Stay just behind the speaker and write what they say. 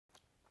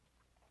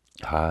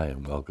Hi,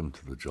 and welcome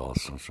to the Joel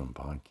Simpson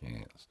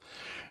Podcast.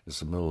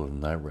 It's the middle of the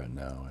night right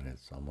now, and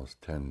it's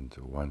almost 10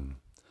 to 1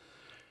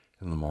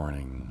 in the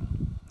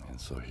morning. And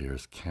so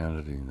here's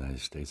Canada, the United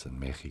States, and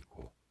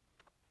Mexico.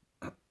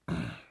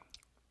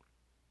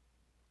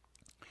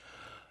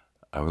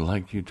 I would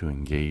like you to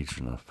engage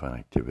in a fun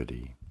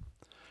activity.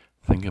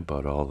 Think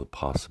about all the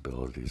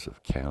possibilities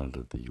of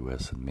Canada, the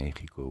US, and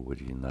Mexico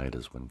would unite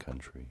as one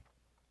country.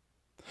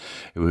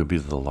 It would be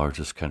the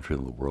largest country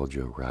in the world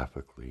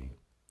geographically,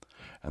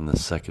 and the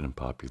second in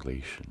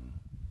population.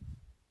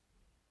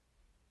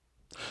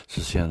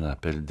 Ceci est un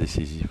appel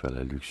décisif à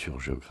la luxure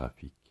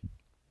géographique.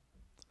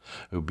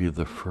 It would be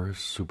the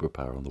first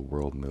superpower in the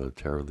world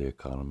militarily,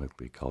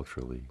 economically,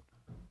 culturally.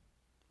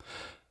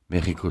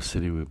 Mexico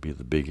City would be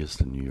the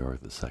biggest and New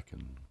York the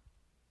second.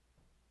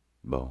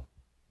 Well,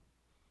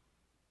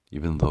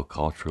 even though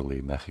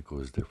culturally Mexico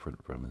is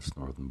different from its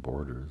northern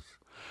borders,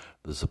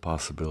 there's a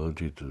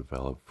possibility to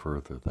develop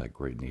further that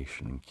great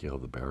nation and kill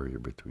the barrier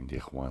between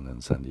Tijuana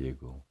and San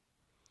Diego.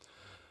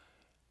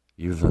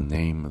 Even the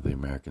name of the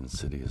American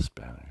city is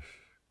Spanish.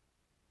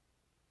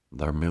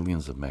 There are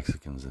millions of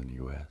Mexicans in the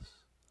U.S.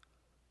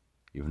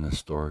 Even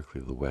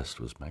historically, the West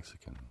was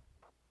Mexican.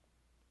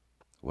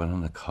 What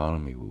an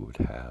economy we would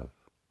have.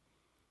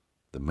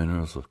 The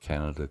minerals of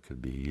Canada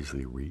could be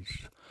easily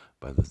reached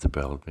by the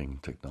developing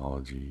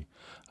technology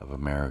of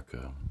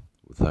America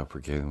without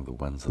forgetting the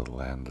ones of the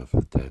land of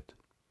the dead.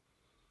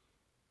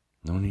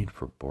 No need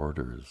for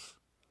borders.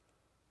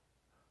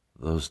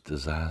 Those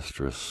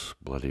disastrous,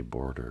 bloody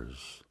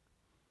borders.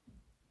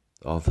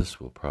 All this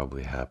will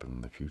probably happen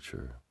in the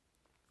future.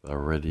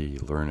 Already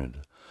learned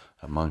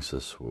amongst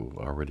us will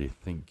already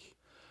think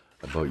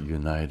about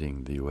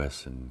uniting the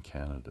US and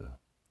Canada.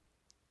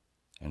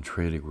 And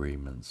trade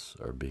agreements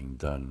are being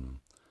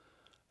done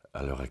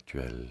à l'heure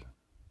actuelle.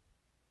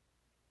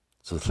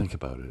 So think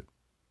about it,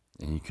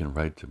 and you can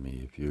write to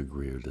me if you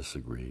agree or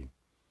disagree.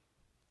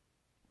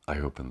 I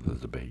open the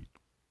debate.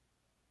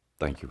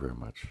 Thank you very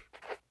much.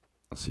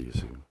 I'll see you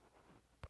soon.